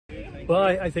Well,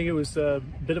 I think it was a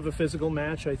bit of a physical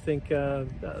match. I think there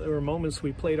were moments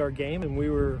we played our game and we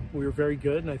were very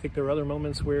good, and I think there were other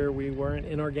moments where we weren't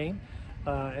in our game,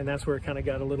 and that's where it kind of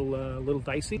got a little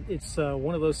dicey. It's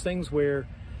one of those things where,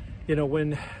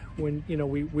 when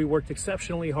we worked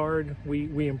exceptionally hard,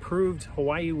 we improved.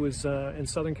 Hawaii was in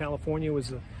Southern California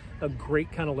was a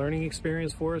great kind of learning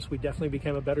experience for us. We definitely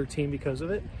became a better team because of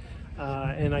it.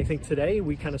 And I think today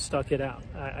we kind of stuck it out.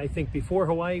 I think before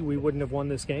Hawaii we wouldn't have won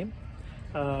this game.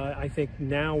 I think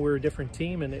now we're a different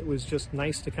team, and it was just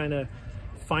nice to kind of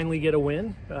finally get a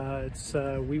win.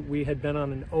 We had been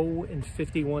on an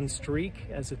 0-51 streak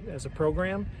as a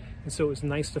program, and so it was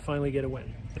nice to finally get a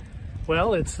win.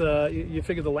 Well, it's you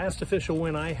figure the last official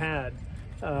win I had,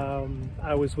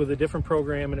 I was with a different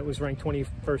program and it was ranked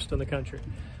 21st in the country.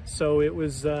 So it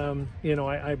was,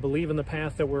 I believe in the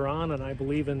path that we're on, and I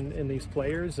believe in these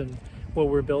players and what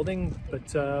we're building.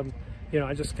 But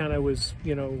I just kind of was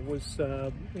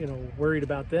worried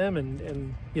about them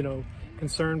and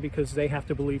concerned because they have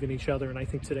to believe in each other, and I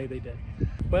think today they did.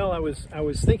 Well, I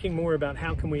was thinking more about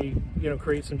how can we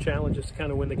create some challenges to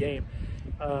kind of win the game.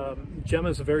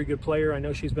 Gemma's a very good player. I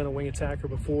know she's been a wing attacker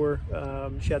before.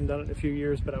 She hadn't done it in a few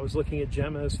years, but I was looking at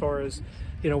Gemma as far as,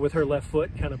 with her left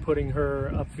foot, kind of putting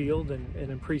her upfield. And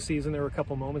in preseason, there were a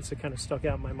couple moments that kind of stuck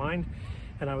out in my mind.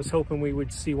 And I was hoping we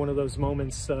would see one of those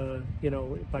moments,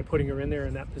 by putting her in there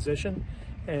in that position.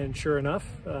 And sure enough,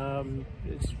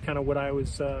 it's kind of what I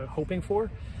was hoping for.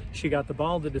 She got the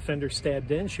ball, the defender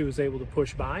stabbed in, she was able to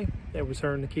push by. It was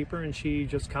her and the keeper, and she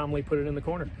just calmly put it in the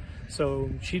corner. So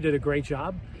she did a great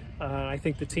job. I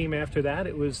think the team after that,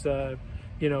 it was,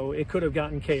 it could have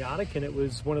gotten chaotic, and it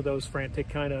was one of those frantic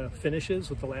kind of finishes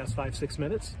with the last 5-6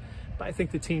 minutes. But I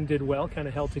think the team did well, kind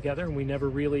of held together, and we never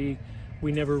really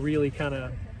kind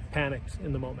of panicked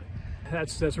in the moment.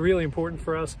 That's really important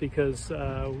for us because,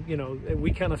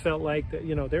 we kind of felt like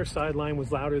that, their sideline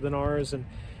was louder than ours, and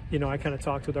I kind of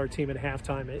talked with our team at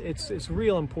halftime. It's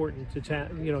real important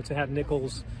to have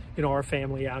Nicholls, our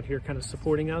family out here kind of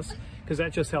supporting us, because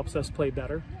that just helps us play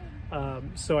better.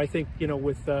 So I think,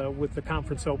 with the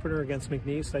conference opener against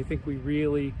McNeese, I think we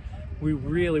really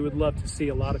would love to see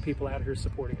a lot of people out here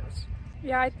supporting us.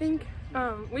 Yeah, I think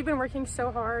we've been working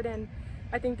so hard, and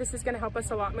I think this is going to help us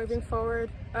a lot moving forward.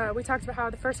 We talked about how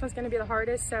the first one's going to be the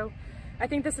hardest, so I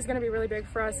think this is going to be really big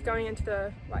for us going into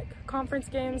the conference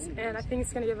games, and I think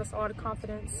it's going to give us a lot of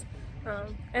confidence.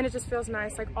 And it just feels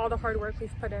nice, all the hard work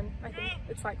we've put in. I think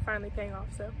it's finally paying off.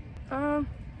 So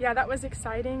yeah, that was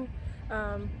exciting.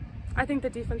 I think the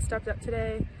defense stepped up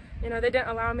today. They didn't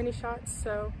allow many shots,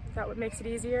 so that makes it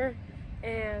easier.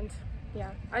 And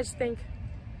yeah, I just think,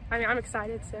 I'm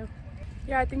excited. So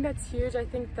yeah, I think that's huge. I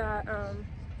think that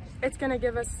it's going to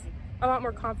give us a lot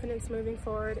more confidence moving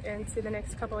forward into the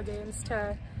next couple of games,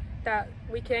 that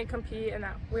we can compete and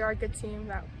that we are a good team,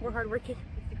 that we're hardworking.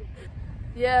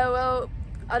 Yeah, well,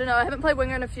 I don't know. I haven't played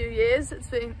winger in a few years.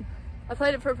 I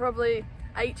played it for probably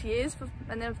 8 years,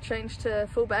 and then I've changed to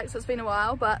fullback, so it's been a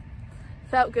while, but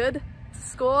felt good to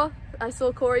score. I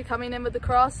saw Corey coming in with the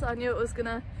cross. I knew it was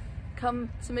gonna come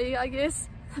to me, I guess.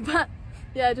 But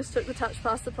yeah, I just took the touch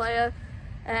past the player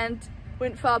and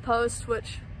went far post,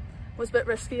 which was a bit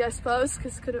risky, I suppose,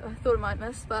 because I thought it might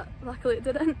miss, but luckily it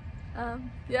didn't.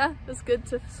 Yeah, it was good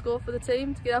to score for the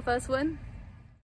team to get our first win.